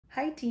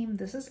Hi team,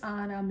 this is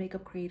Anna,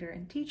 makeup creator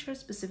and teacher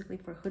specifically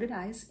for hooded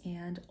eyes,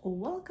 and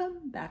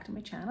welcome back to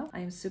my channel. I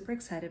am super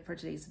excited for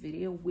today's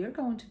video. We're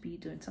going to be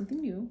doing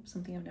something new,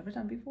 something I've never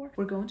done before.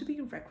 We're going to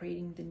be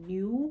recreating the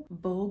new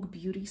Vogue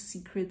Beauty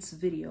Secrets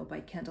video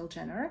by Kendall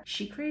Jenner.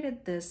 She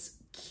created this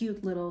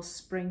cute little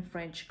spring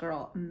French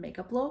girl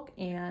makeup look,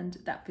 and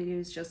that video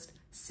is just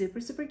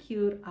super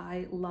cute.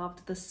 I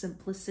loved the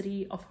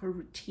simplicity of her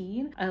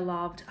routine. I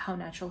loved how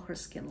natural her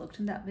skin looked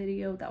in that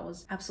video. That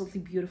was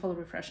absolutely beautiful and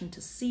refreshing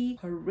to see.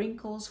 Her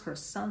wrinkles, her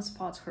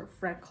sunspots, her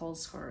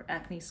freckles, her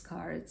acne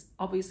scars.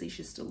 Obviously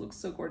she still looks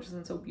so gorgeous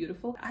and so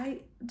beautiful.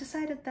 I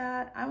decided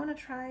that I want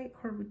to try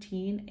her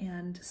routine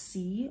and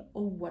see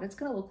what it's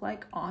gonna look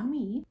like on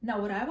me. Now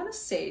what I want to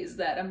say is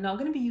that I'm not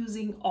going to be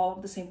using all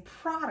of the same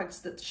products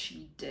that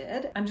she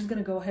did. I'm just going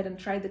to go ahead and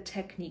try the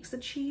techniques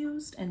that she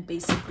used and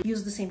basically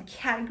use the same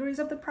categories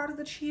of the product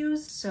that she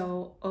used.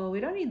 So we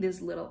don't need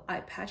these little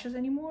eye patches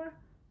anymore.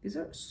 These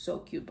are so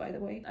cute, by the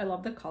way. I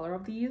love the color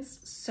of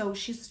these. So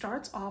she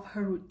starts off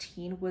her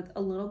routine with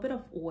a little bit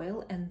of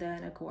oil and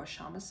then a gua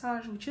sha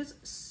massage, which is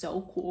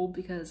so cool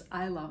because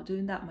I love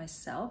doing that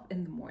myself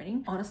in the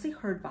morning. Honestly,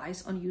 her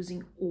advice on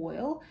using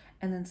oil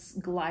and then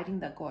gliding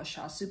that gua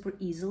sha super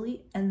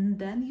easily and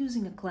then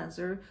using a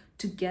cleanser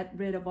to get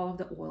rid of all of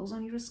the oils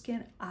on your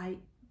skin,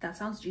 that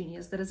sounds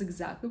genius. That is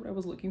exactly what I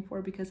was looking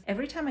for, because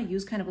every time I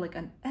use kind of like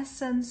an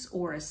essence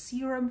or a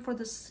serum for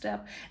this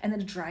step and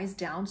then it dries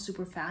down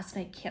super fast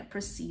and I can't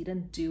proceed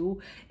and do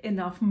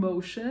enough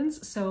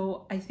motions.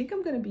 So I think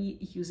I'm going to be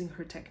using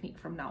her technique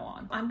from now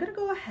on. I'm going to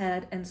go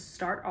ahead and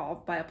start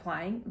off by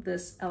applying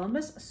this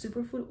LMS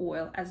Superfood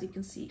Oil. As you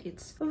can see,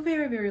 it's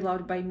very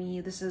loved by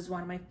me. This is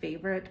one of my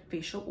favorite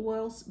facial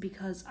oils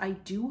because I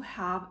do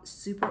have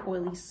super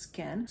oily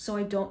skin, so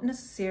I don't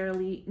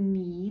necessarily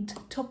need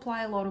to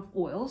apply a lot of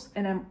oil.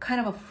 And I'm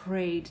kind of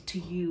afraid to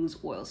use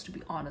oils, to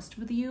be honest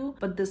with you,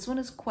 but this one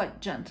is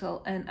quite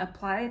gentle and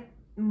applied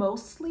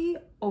mostly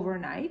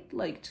overnight,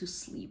 like to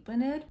sleep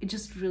in it. It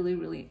just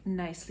really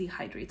nicely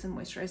hydrates and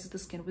moisturizes the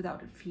skin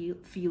without it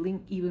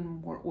feeling even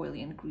more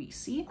oily and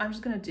greasy. I'm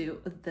just gonna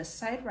do this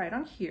side right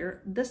on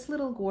here. This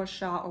little gua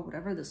sha or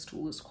whatever this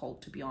tool is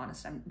called, to be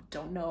honest, I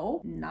don't know,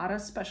 not a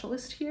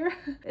specialist here.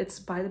 It's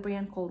by the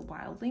brand called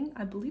Wildling.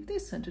 I believe they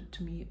sent it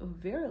to me a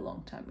very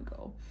long time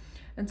ago.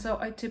 And so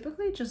I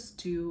typically just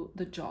do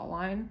the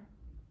jawline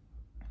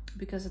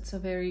because it's a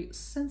very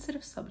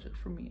sensitive subject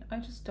for me. I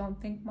just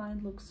don't think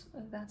mine looks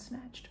that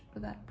snatched or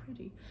that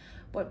pretty,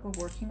 but we're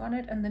working on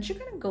it. And then she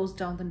kind of goes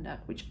down the neck,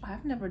 which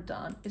I've never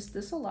done. Is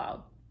this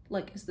allowed?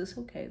 Like, is this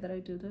okay that I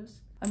do this?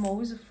 I'm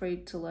always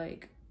afraid to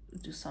like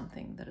do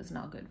something that is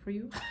not good for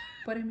you.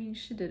 But I mean,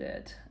 she did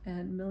it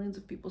and millions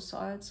of people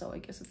saw it, so I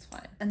guess it's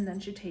fine. And then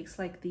she takes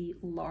like the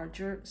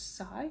larger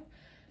side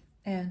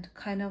and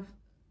kind of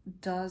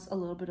does a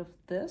little bit of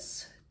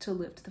this to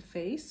lift the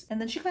face,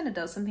 and then she kind of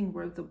does something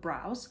with the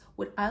brows.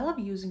 What I love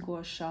using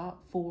gua sha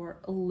for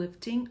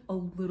lifting a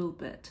little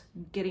bit,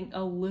 getting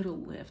a little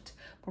lift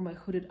for my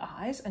hooded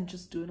eyes and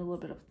just doing a little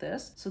bit of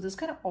this. So this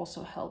kind of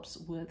also helps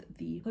with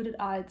the hooded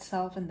eye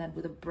itself, and then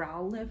with a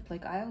brow lift,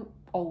 like I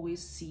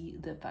always see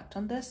the effect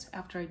on this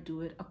after I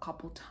do it a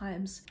couple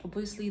times.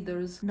 Obviously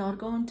there's not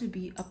going to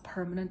be a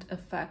permanent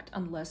effect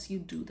unless you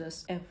do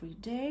this every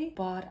day,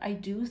 but I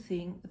do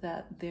think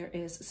that there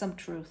is some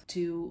truth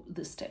to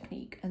this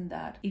technique, and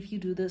that if you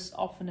do this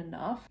often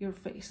enough, your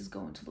face is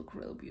going to look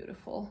real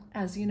beautiful.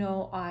 As you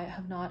know, I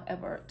have not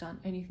ever done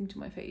anything to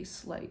my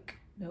face, like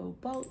no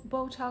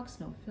Botox,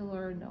 no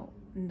filler, no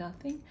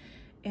nothing.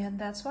 And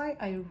that's why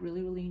I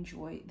really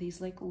enjoy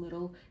these like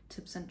little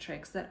tips and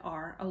tricks that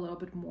are a little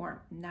bit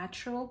more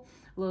natural,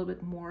 a little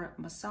bit more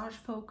massage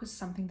focused,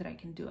 something that I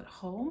can do at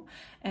home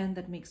and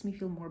that makes me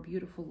feel more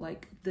beautiful.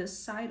 Like this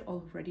side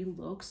already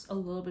looks a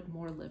little bit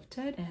more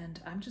lifted and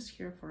I'm just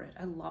here for it.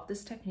 I love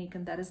this technique,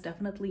 and that is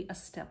definitely a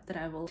step that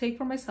I will take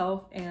for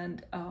myself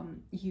and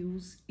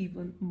use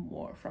even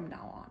more from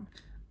now on.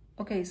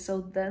 Okay, so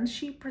then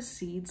she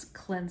proceeds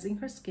cleansing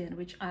her skin,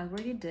 which I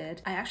already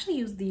did. I actually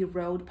used the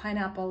Rhode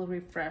Pineapple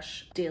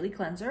Refresh Daily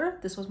Cleanser.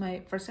 This was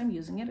my first time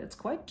using it. It's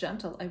quite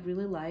gentle. I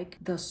really like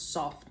the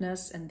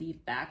softness and the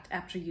effect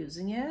after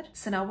using it.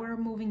 So now we're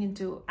moving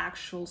into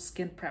actual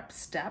skin prep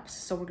steps.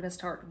 So we're gonna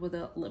start with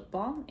a lip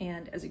balm.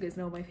 And as you guys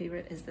know, my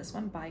favorite is this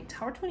one by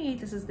Tower 28.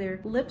 This is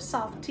their Lip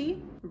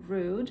Softy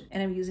Rude.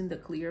 And I'm using the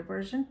clear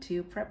version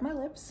to prep my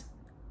lips.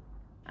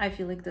 I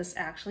feel like this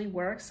actually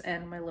works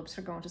and my lips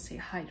are going to stay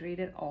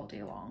hydrated all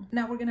day long.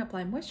 Now we're gonna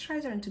apply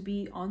moisturizer, and to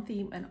be on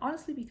theme, and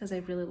honestly because I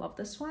really love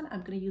this one,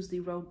 I'm gonna use the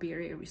Rhode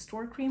Barrier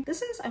Restore Cream.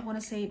 This is, I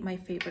wanna say, my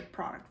favorite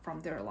product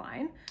from their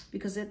line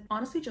because it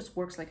honestly just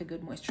works like a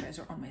good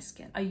moisturizer on my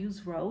skin. I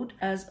use Rhode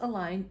as a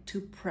line to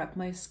prep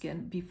my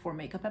skin before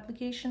makeup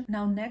application.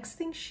 Now next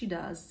thing she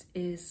does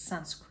is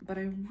sunscreen, but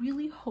I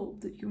really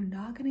hope that you're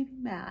not gonna be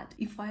mad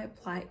if I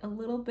apply a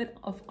little bit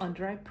of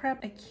under eye prep.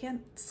 I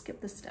can't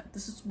skip this step.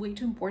 This is way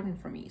too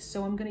important for me.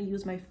 So I'm going to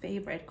use my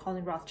favorite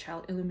Colin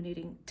Rothschild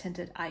Illuminating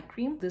Tinted Eye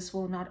Cream. This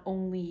will not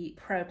only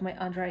prep my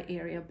under eye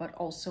area, but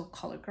also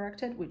color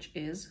correct it, which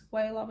is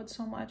why I love it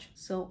so much.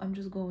 So I'm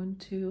just going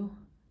to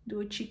do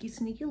a cheeky,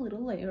 sneaky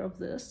little layer of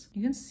this.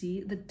 You can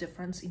see the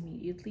difference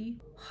immediately.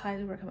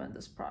 Highly recommend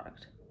this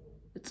product.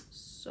 It's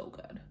so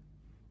good.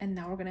 And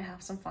now we're gonna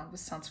have some fun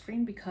with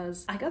sunscreen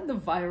because I got the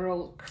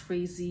viral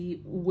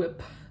crazy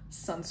whip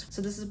sunscreen.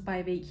 So this is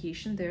by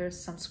Vacation, their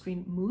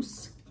sunscreen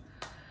mousse.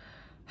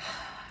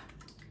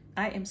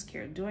 I am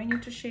scared. Do I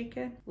need to shake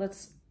it?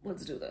 Let's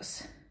do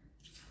this.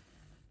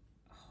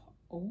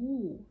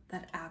 Oh,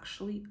 that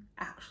actually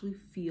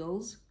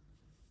feels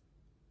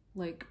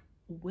like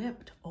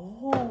whipped.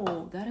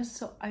 Oh, that is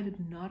so, I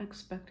did not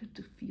expect it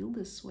to feel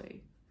this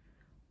way.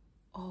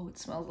 Oh, it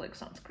smells like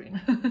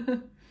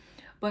sunscreen.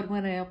 But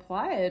when I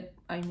apply it,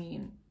 I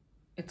mean,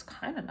 it's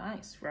kind of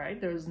nice, right?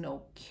 There's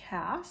no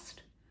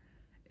cast.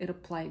 It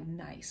applied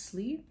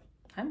nicely.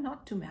 I'm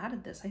not too mad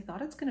at this. I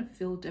thought it's gonna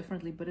feel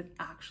differently, but it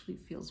actually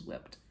feels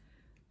whipped.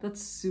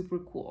 That's super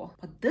cool.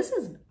 But this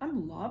is,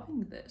 I'm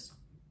loving this.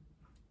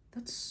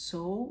 That's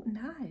so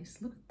nice.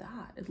 Look at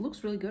that. It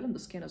looks really good on the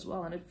skin as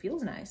well, and it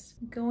feels nice.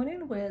 Going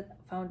in with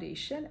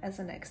foundation as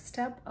a next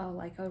step,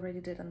 like I already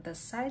did on this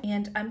side.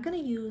 And I'm gonna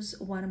use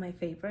one of my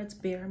favorites,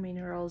 Bare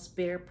Minerals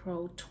Bare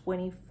Pro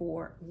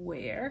 24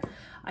 Wear.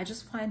 I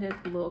just find it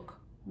look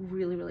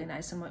really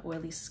nice on my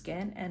oily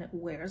skin, and it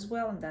wears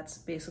well, and that's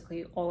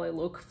basically all I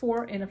look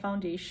for in a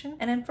foundation.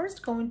 And I'm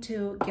first going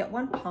to get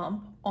one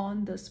pump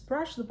on this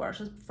brush. The brush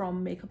is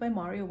from Makeup by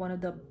Mario, one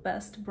of the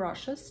best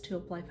brushes to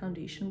apply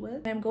foundation with.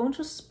 And I'm going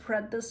to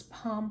spread this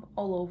pump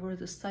all over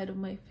the side of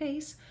my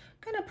face,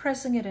 kind of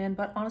pressing it in,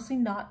 but honestly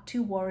not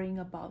too worrying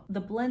about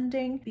the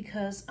blending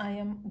because I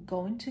am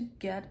going to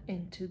get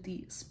into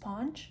the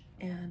sponge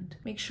and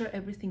make sure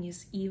everything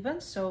is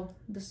even. So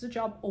this is a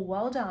job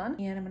well done.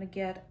 And I'm gonna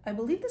get, I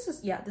believe this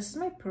is, yeah, this is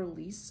my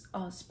Perlice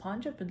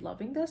sponge. I've been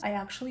loving this. I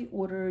actually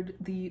ordered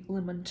the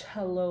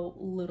Limoncello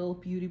little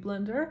beauty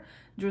blender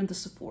during the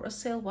Sephora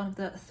sale. One of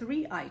the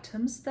 3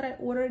 items that I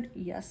ordered,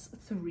 yes,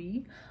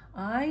 3.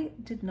 I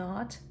did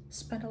not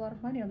spend a lot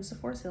of money on the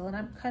Sephora sale, and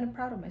I'm kind of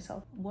proud of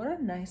myself. What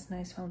a nice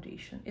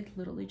foundation. It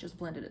literally just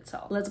blended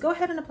itself. Let's go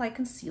ahead and apply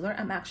concealer.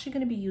 I'm actually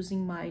going to be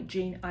using my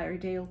Jane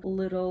Iredale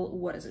little,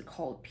 what is it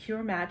called?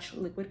 Pure Match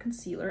Liquid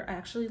Concealer. I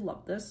actually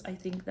love this. I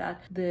think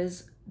that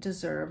this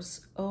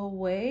deserves a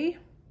way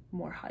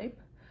more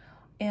hype.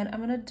 And I'm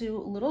gonna do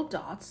little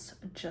dots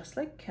just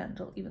like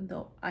Kendall, even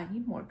though I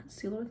need more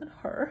concealer than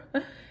her,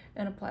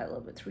 and apply a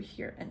little bit through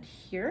here and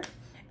here.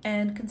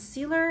 And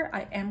concealer,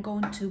 I am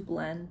going to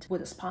blend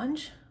with a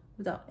sponge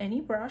without any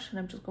brush, and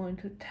I'm just going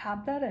to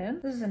tap that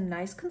in. This is a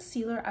nice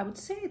concealer. I would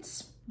say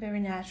it's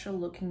very natural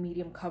looking,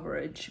 medium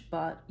coverage,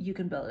 but you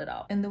can build it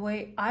up. And the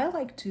way I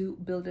like to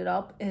build it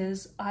up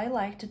is I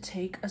like to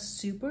take a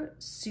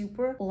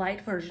super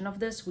light version of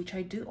this, which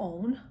I do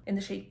own, in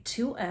the shade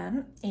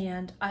 2N,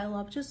 and I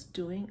love just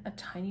doing a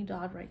tiny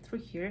dot right through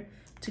here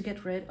to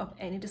get rid of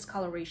any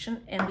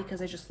discoloration, and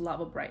because I just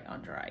love a bright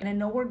under eye. And I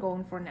know we're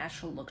going for a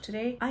natural look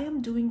today. I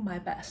am doing my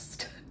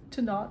best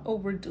to not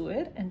overdo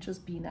it and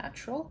just be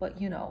natural, but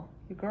you know,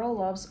 your girl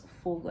loves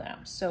full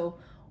glam, so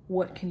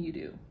what can you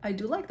do? I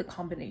do like the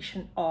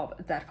combination of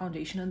that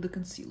foundation and the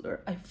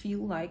concealer. I feel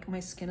like my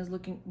skin is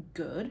looking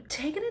good.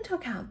 Taking into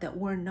account that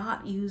we're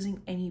not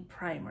using any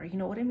primer, you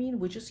know what I mean?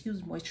 We just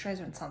use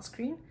moisturizer and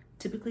sunscreen.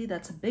 Typically,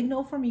 that's a big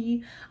no for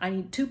me. I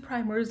need 2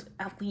 primers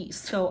at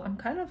least. So I'm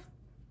kind of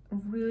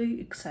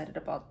really excited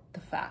about the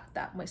fact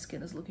that my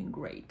skin is looking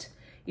great,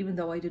 even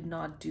though I did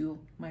not do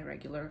my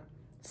regular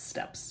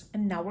steps.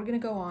 And now we're gonna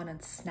go on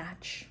and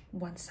snatch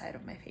one side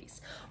of my face.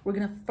 We're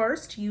gonna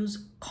first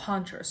use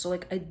contour, so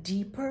like a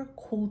deeper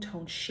cool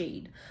tone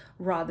shade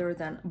rather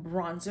than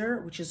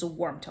bronzer, which is a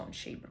warm tone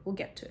shade, but we'll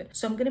get to it.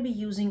 So I'm gonna be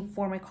using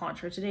for my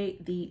contour today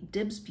the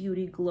Dibs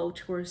Beauty Glow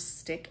Tour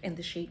stick in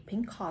the shade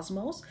Pink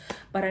Cosmos,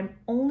 but I'm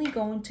only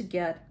going to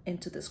get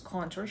into this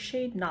contour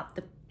shade, not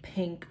the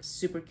pink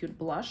super cute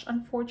blush.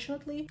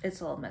 Unfortunately,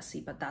 it's a little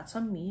messy, but that's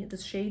on me.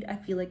 This shade I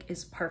feel like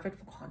is perfect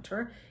for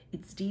contour.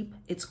 It's deep,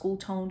 it's cool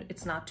toned,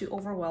 it's not too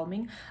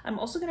overwhelming. I'm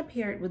also going to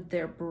pair it with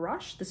their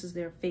brush. This is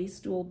their Face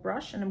Dual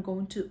brush, and I'm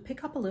going to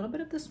pick up a little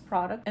bit of this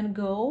product and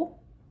go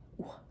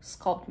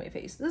sculpt my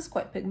face. This is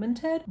quite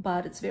pigmented,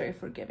 but it's very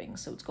forgiving,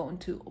 so it's going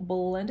to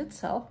blend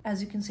itself.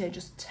 As you can see, I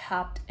just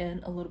tapped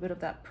in a little bit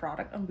of that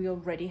product, and we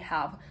already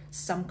have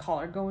some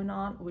color going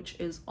on, which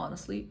is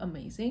honestly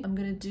amazing. I'm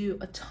gonna do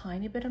a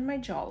tiny bit on my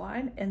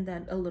jawline and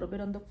then a little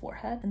bit on the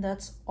forehead, and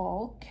that's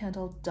all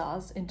Kendall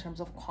does in terms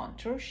of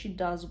contour. She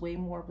does way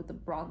more with the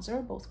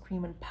bronzer, both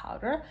cream and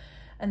powder,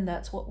 and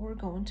that's what we're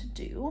going to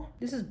do.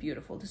 This is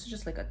beautiful. This is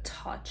just like a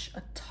touch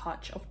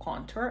of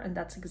contour, and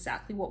that's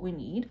exactly what we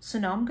need. So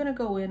now I'm gonna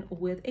go in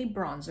with a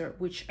bronzer,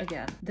 which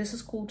again, this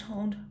is cool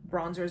toned,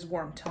 bronzer is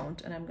warm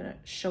toned, and I'm gonna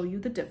show you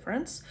the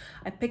difference.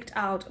 I picked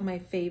out my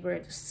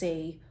favorite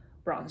Say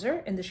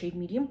bronzer in the shade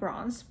Medium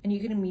Bronze, and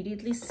you can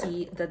immediately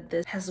see that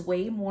this has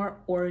way more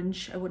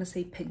orange, I want to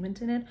say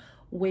pigment in it,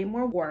 way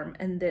more warm,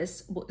 and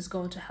this is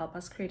going to help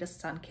us create a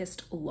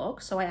sun-kissed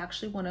look. So I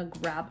actually want to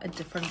grab a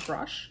different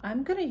brush.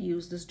 I'm gonna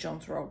use this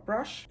Jones Road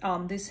brush.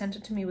 They sent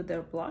it to me with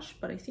their blush,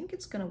 but I think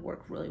it's gonna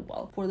work really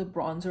well for the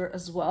bronzer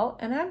as well.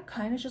 And I'm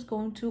kind of just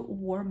going to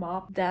warm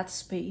up that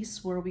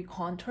space where we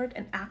contoured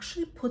and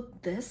actually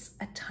put this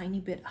a tiny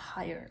bit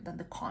higher than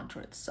the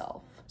contour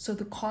itself. So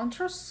the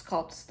contour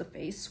sculpts the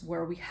face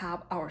where we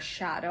have our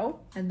shadow,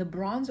 and the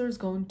bronzer is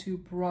going to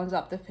bronze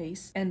up the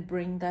face and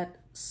bring that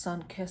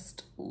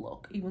sun-kissed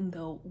look, even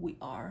though we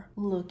are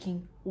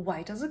looking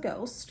white as a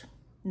ghost.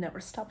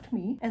 Never stopped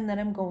me. And then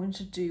I'm going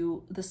to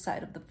do the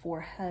side of the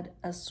forehead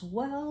as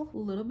well, a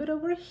little bit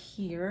over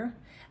here,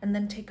 and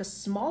then take a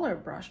smaller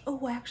brush.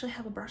 Oh, I actually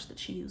have a brush that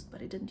she used, but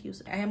I didn't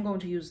use it. I am going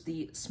to use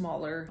the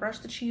smaller brush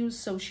that she used.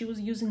 So she was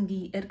using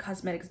the It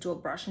Cosmetics dual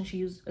brush, and she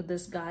used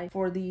this guy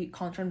for the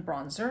contour and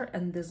bronzer,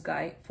 and this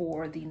guy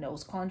for the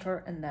nose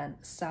contour, and then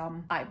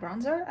some eye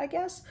bronzer, I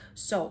guess.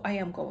 So I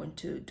am going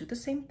to do the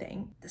same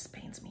thing. This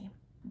pains me.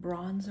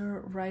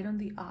 Bronzer right on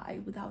the eye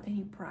without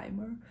any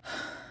primer.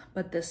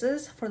 But this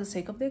is for the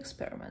sake of the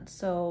experiment.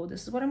 So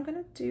this is what I'm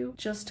gonna do.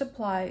 Just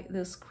apply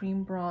this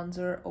cream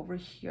bronzer over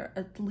here.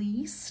 At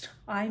least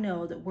I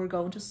know that we're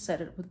going to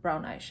set it with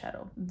brown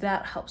eyeshadow.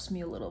 That helps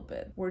me a little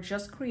bit. We're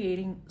just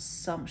creating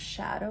some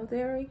shadow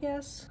there, I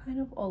guess,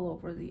 kind of all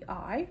over the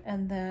eye.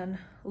 And then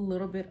a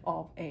little bit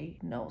of a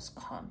nose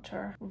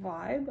contour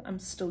vibe. I'm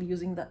still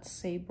using that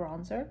same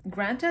bronzer.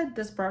 Granted,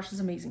 this brush is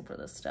amazing for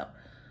this step.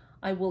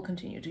 I will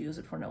continue to use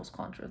it for nose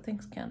contour.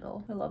 Thanks,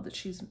 Kendall. I love that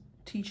she's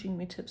teaching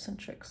me tips and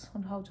tricks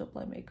on how to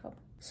apply makeup.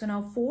 So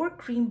now for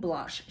cream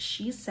blush,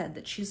 she said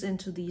that she's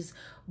into these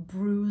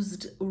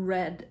bruised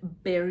red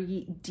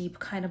berry deep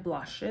kind of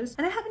blushes,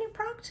 and I have a new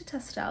product to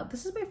test out.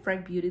 This is by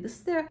Vogue Beauty. This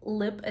is their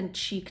lip and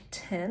cheek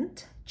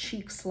tint,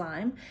 cheek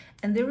slime,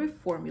 and they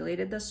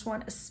reformulated this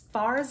one. As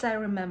far as I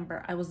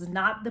remember, I was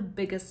not the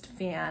biggest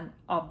fan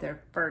of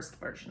their first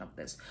version of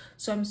this,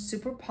 so I'm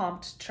super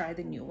pumped to try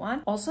the new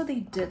one. Also, they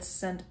did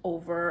send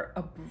over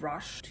a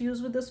brush to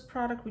use with this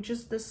product, which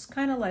is this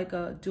kind of like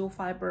a dual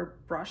fiber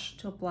brush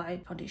to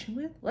apply foundation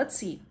with. Let's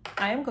see.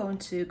 I am going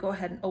to go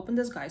ahead and open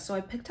this guy. So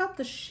I picked up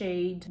the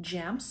shade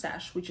Jam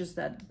Sesh, which is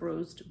that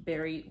bruised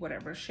berry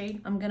whatever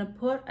shade. I'm gonna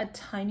put a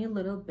tiny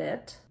little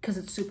bit because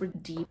it's super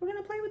deep. We're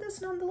gonna play with this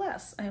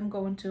nonetheless. I am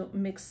going to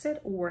mix it,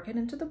 work it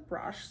into the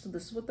brush. So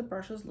this is what the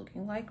brush is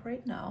looking like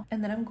right now.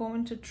 And then I'm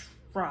going to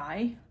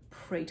pray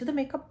to the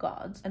makeup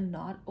gods and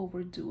not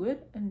overdo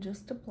it and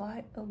just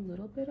apply a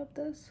little bit of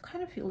this. I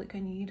kind of feel like I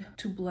need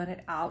to blend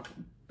it out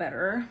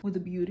better with a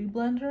beauty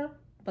blender,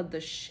 but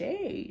the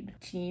shade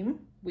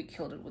team, we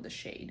killed it with the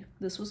shade.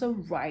 This was a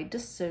right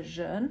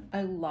decision.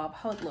 I love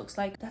how it looks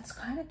like. That's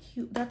kind of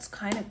cute. That's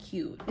kind of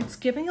cute. It's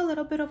giving a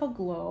little bit of a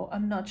glow.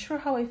 I'm not sure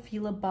how I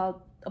feel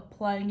about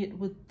applying it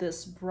with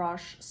this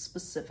brush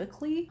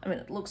specifically. I mean,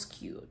 it looks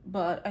cute,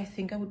 but I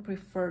think I would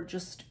prefer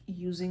just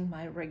using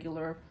my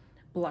regular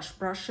blush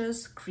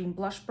brushes, cream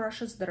blush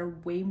brushes that are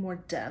way more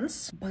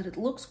dense, but it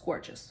looks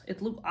gorgeous.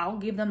 I'll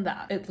give them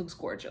that. It looks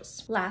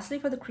gorgeous. Lastly,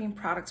 for the cream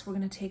products, we're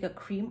gonna take a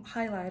cream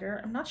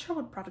highlighter. I'm not sure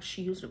what product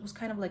she used. It was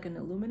kind of like an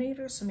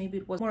illuminator, so maybe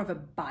it was more of a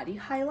body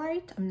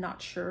highlight. I'm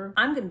not sure.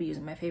 I'm gonna be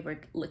using my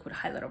favorite liquid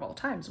highlighter of all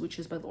times, which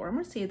is by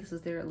Mercier. This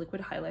is their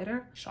liquid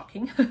highlighter.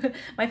 Shocking.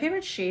 My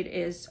favorite shade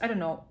is, I don't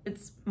know, it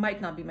might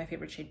not be my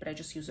favorite shade, but I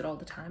just use it all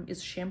the time,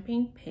 is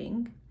Champagne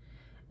Pink.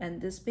 And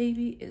this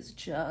baby is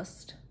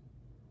just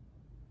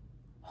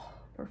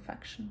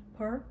perfection.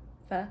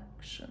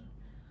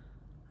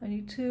 I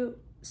need to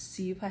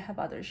see if I have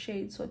other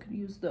shades so I could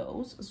use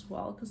those as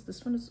well, because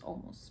this one is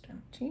almost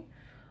empty.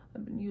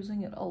 I've been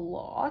using it a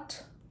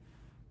lot.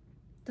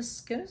 The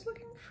skin is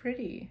looking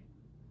pretty.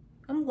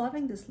 I'm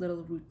loving this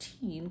little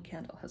routine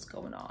Kendall has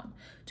going on.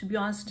 To be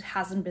honest, it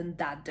hasn't been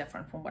that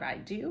different from what I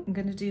do. I'm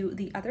gonna do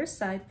the other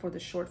side for the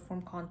short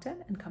form content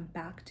and come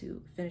back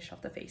to finish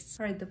off the face.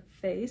 All right, the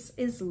face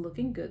is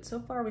looking good so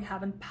far. We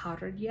haven't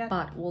powdered yet,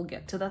 but we'll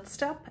get to that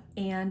step.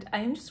 And I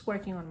am just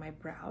working on my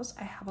brows.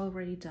 I have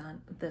already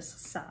done this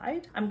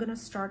side. I'm gonna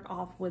start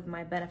off with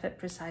my Benefit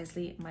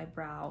Precisely My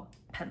Brow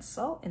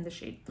pencil in the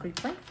shade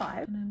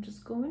 3.5, and I'm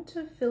just going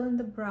to fill in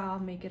the brow,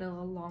 make it a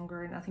little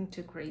longer, nothing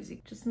too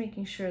crazy, just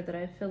making sure that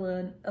I fill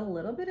in a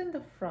little bit in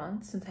the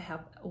front since I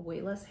have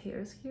way less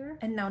hairs here.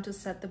 And now to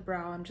set the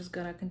brow, I'm just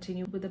gonna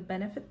continue with the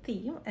Benefit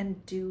theme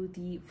and do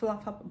the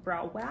Fluff Up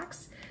Brow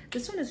Wax.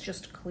 This one is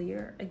just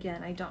clear.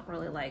 Again, I don't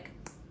really like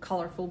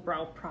colorful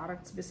brow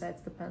products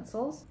besides the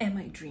pencils. Am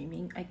I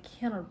dreaming? I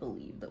cannot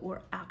believe that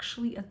we're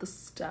actually at the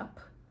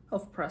step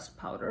of pressed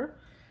powder,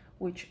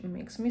 which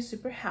makes me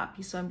super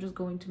happy. So I'm just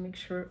going to make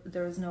sure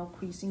there is no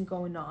creasing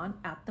going on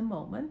at the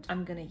moment.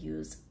 I'm gonna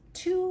use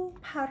 2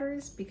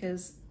 powders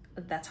because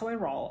that's how I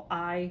roll.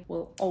 I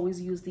will always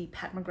use the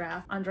Pat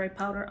McGrath under eye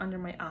powder under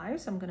my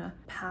eyes. I'm gonna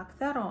pack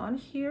that on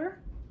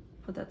here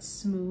for that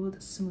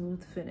smooth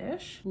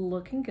finish.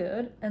 Looking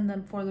good. And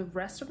then for the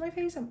rest of my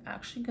face, I'm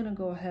actually gonna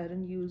go ahead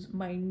and use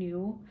my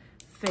new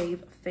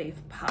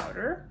fave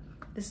powder.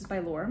 This is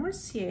by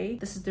Mercier.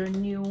 This is their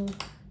new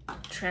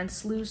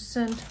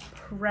translucent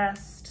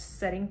pressed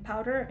setting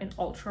powder in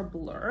Ultra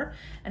Blur,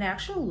 and I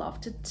actually love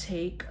to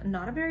take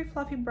not a very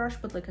fluffy brush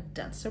but like a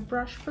denser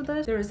brush for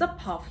this. There is a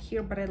puff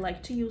here, but I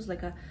like to use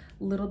like a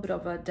little bit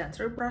of a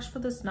denser brush for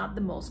this, not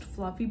the most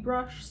fluffy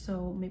brush.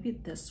 So maybe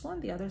this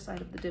one, the other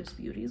side of the Dibs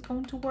Beauty, is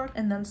going to work.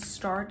 And then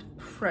start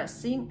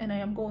pressing, and I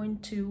am going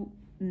to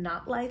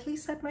not lightly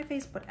set my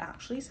face but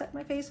actually set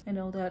my face. I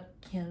know that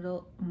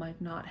Kendall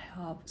might not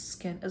have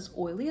skin as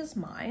oily as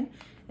mine,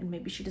 and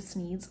maybe she just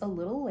needs a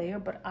little layer,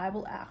 but I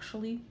will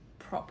actually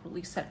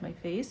properly set my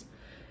face.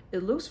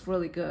 It looks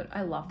really good.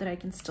 I love that I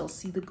can still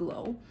see the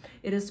glow.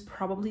 It is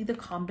probably the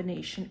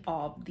combination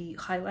of the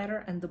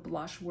highlighter and the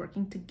blush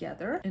working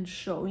together and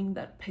showing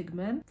that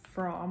pigment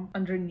from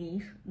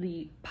underneath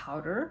the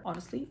powder.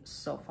 Honestly,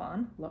 so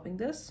fun. Loving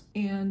this.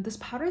 And this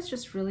powder is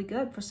just really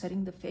good for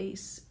setting the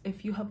face.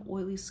 If you have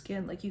oily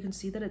skin, like you can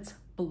see that it's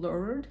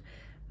blurred,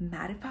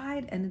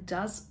 mattified, and it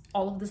does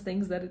all of the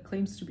things that it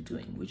claims to be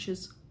doing, which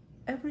is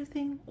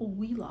everything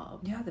we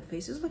love. Yeah, the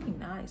face is looking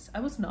nice. I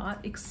was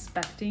not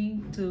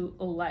expecting to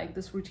like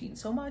this routine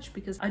so much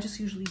because I just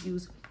usually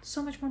use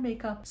so much more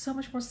makeup, so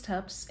much more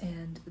steps,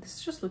 and this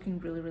is just looking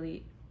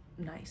really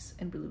nice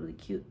and really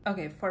cute.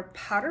 Okay, for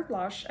powder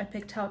blush, I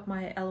picked out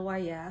my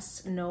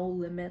LYS No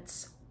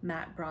Limits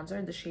matte bronzer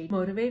in the shade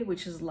Motivate,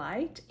 which is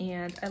light,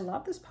 and I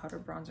love this powder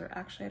bronzer.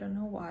 Actually, I don't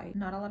know why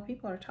not a lot of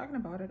people are talking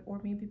about it,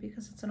 or maybe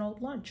because it's an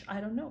old lunch, I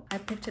don't know. I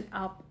picked it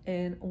up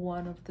in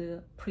one of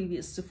the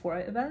previous Sephora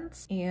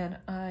events, and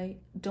I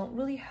don't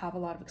really have a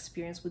lot of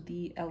experience with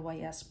the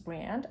LYS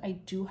brand. I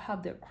do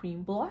have their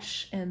cream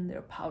blush and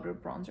their powder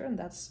bronzer, and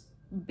that's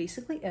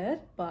basically it,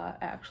 but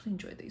I actually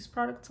enjoy these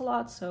products a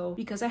lot. So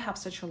because I have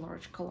such a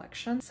large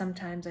collection,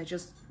 sometimes I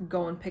just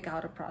go and pick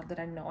out a product that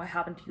I know I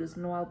haven't used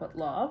in a while but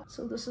love.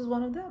 So this is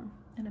one of them,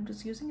 and I'm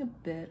just using a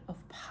bit of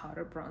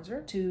powder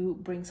bronzer to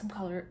bring some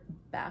color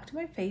back to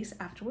my face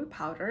after we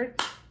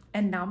powdered.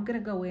 And now I'm gonna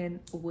go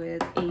in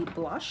with a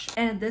blush,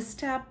 and this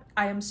step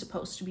I am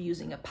supposed to be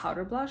using a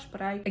powder blush,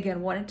 but I again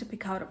wanted to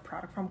pick out a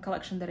product from a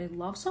collection that I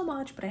love so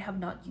much but I have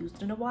not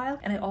used in a while,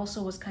 and I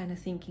also was kind of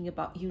thinking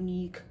about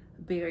unique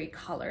berry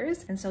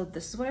colors, and so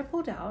this is what I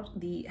pulled out,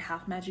 the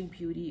Half Magic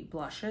Beauty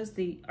blushes.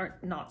 They are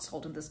not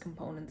sold in this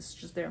component, this is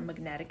just their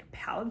magnetic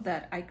palette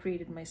that I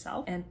created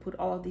myself and put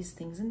all of these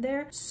things in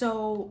there.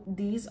 So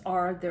these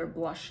are their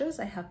blushes.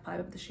 I have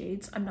 5 of the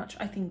shades. I'm not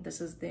sure, I think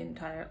this is the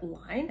entire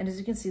line, and as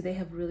you can see they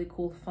have really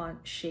cool fun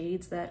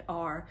shades that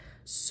are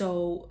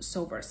so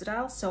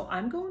versatile. So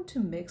I'm going to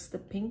mix the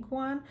pink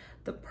one,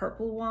 the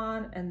purple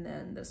one, and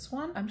then this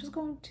one. I'm just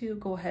going to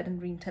go ahead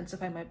and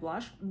re-intensify my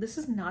blush. This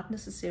is not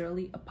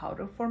necessarily a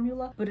powder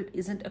formula, but it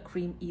isn't a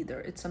cream either.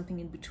 It's something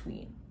in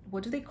between.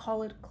 What do they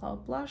call it?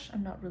 Cloud blush?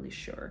 I'm not really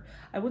sure.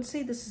 I would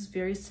say this is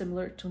very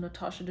similar to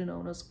Natasha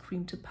Denona's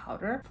cream to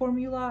powder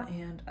formula,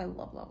 and I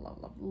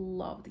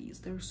love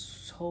these. They're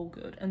so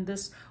good. And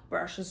this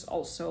brush is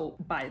also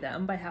by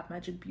them, by Half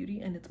Magic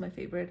Beauty, and it's my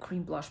favorite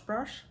cream blush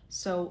brush.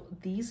 So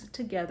these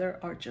together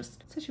are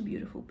just such a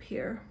beautiful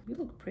pair. We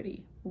look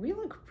pretty. We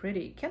look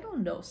pretty. Kendall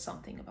knows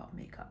something about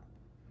makeup.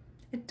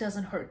 It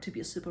doesn't hurt to be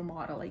a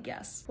supermodel, I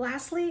guess.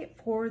 Lastly,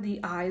 for the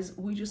eyes,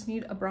 we just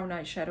need a brown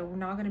eyeshadow. We're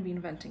not gonna be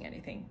inventing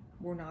anything.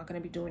 We're not gonna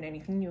be doing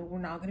anything new. We're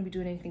not gonna be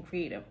doing anything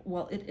creative.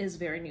 Well, it is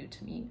very new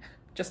to me,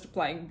 just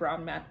applying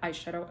brown matte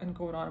eyeshadow and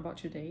going on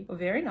about your day.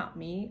 Very not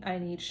me. I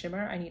need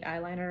shimmer, I need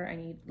eyeliner, I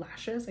need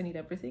lashes, I need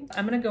everything.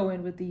 I'm gonna go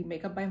in with the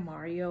Makeup by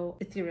Mario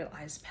Ethereal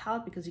Eyes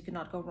palette because you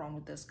cannot go wrong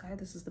with this guy.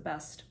 This is the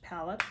best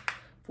palette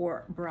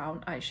for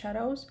brown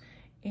eyeshadows.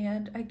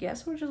 And I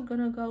guess we're just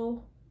gonna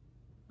go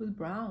with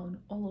brown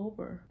all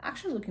over.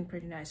 Actually looking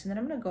pretty nice. And then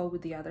I'm gonna go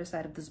with the other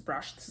side of this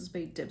brush. This is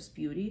by Dibs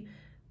Beauty.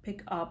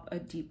 Pick up a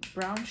deep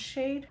brown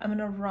shade. I'm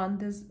gonna run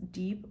this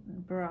deep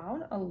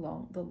brown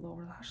along the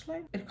lower lash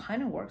line. It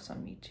kind of works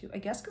on me too, I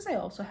guess, because I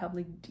also have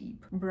like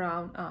deep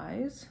brown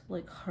eyes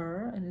like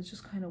her, and it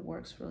just kind of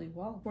works really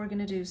well. We're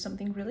gonna do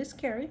something really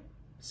scary,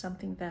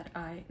 something that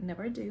I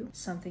never do,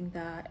 something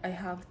that I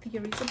have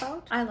theories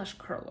about. Eyelash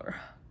curler.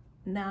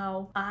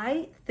 Now,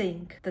 I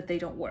think that they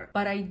don't work,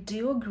 but I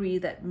do agree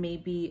that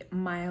maybe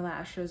my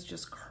lashes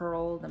just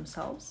curl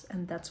themselves,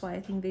 and that's why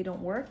I think they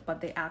don't work, but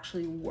they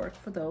actually work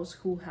for those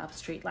who have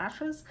straight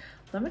lashes.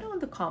 Let me know in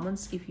the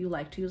comments if you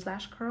like to use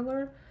lash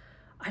curler.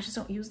 I just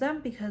don't use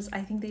them because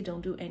I think they don't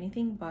do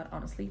anything, but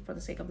honestly, for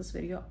the sake of this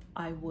video,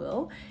 I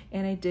will.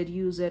 And I did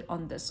use it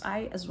on this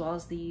eye as well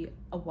as the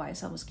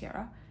YSL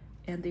mascara,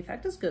 and the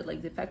effect is good.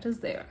 Like, the effect is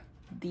there.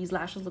 These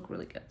lashes look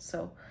really good.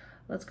 So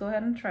let's go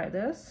ahead and try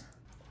this.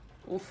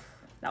 Oof,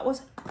 that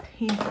was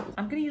painful.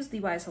 I'm gonna use the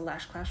YSL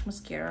Lash Clash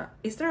mascara.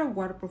 Is there a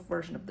waterproof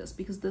version of this?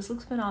 Because this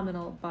looks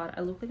phenomenal, but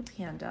I look like a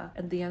panda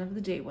at the end of the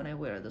day when I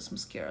wear this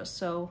mascara.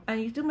 So I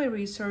need to do my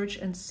research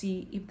and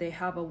see if they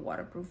have a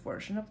waterproof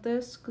version of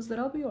this, because then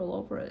I'll be all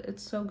over it.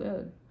 It's so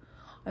good.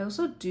 I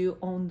also do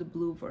own the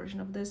blue version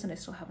of this, and I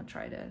still haven't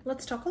tried it.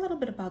 Let's talk a little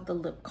bit about the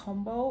lip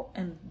combo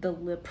and the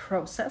lip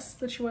process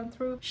that she went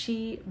through.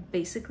 She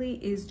basically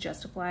is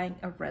just applying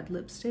a red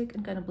lipstick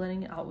and kind of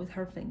blending it out with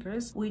her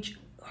fingers, which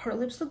her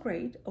lips look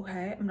great,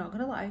 okay? I'm not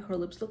gonna lie, her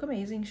lips look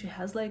amazing. She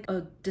has like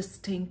a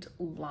distinct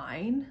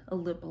line, a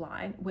lip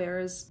line,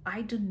 whereas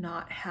I do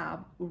not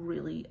have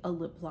really a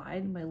lip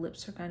line. My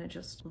lips are kind of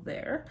just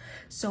there.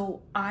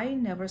 So I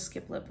never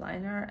skip lip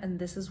liner, and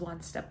this is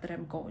one step that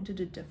I'm going to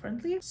do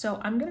differently. So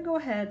I'm gonna go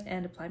ahead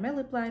and apply my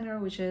lip liner,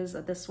 which is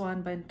this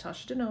one by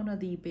Natasha Denona,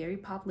 the Berry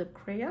Pop Lip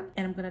Crayon,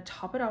 and I'm gonna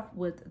top it off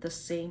with the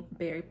same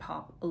Berry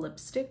Pop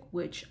lipstick,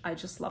 which I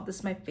just love. This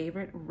is my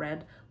favorite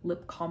red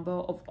lip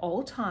combo of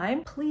all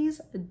time. Please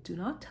do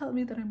not tell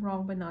me that I'm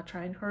wrong by not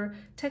trying her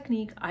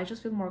technique. I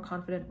just feel more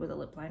confident with a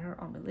lip liner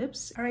on my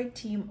lips. All right,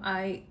 team,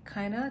 I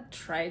kind of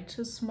tried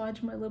to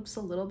smudge my lips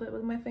a little bit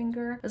with my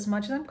finger, as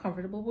much as I'm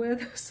comfortable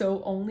with,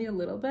 so only a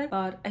little bit,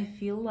 but I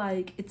feel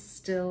like it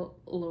still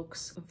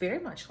looks very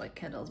much like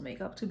Kendall's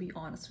makeup, to be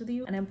honest with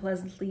you, and I'm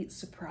pleasantly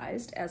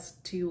surprised as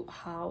to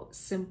how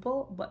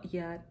simple but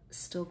yet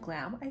still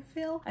glam I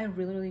feel. I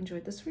really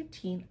enjoyed this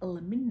routine.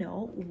 Let me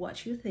know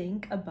what you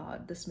think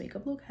about this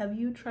makeup look. Have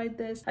you tried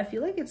this? I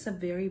feel like it's a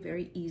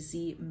very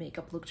easy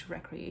makeup look to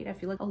recreate. I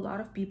feel like a lot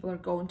of people are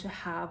going to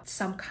have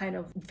some kind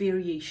of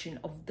variation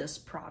of this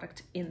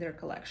product in their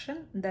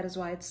collection. That is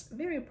why it's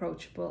very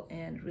approachable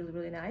and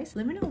really nice.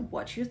 Let me know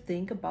what you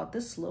think about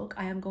this look.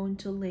 I am going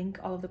to link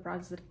all of the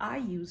products that I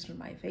used on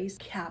my face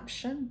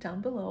caption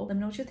down below. Let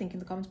me know what you think in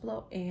the comments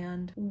below,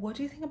 and what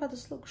do you think about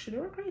this look? Should I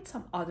recreate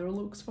some other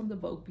looks from the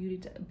Vogue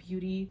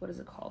Beauty, what is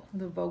it called?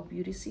 The Vogue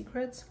Beauty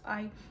Secrets.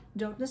 I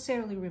don't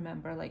necessarily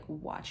remember like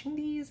watching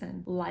these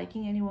and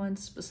liking anyone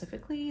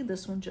specifically.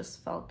 This one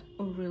just felt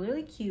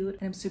really cute,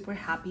 and I'm super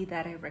happy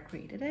that I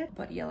recreated it.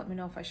 But yeah, let me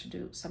know if I should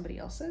do somebody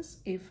else's,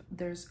 if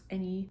there's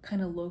any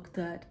kind of look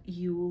that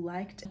you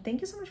liked. Thank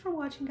you so much for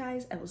watching,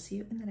 guys. I will see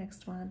you in the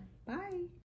next one. Bye.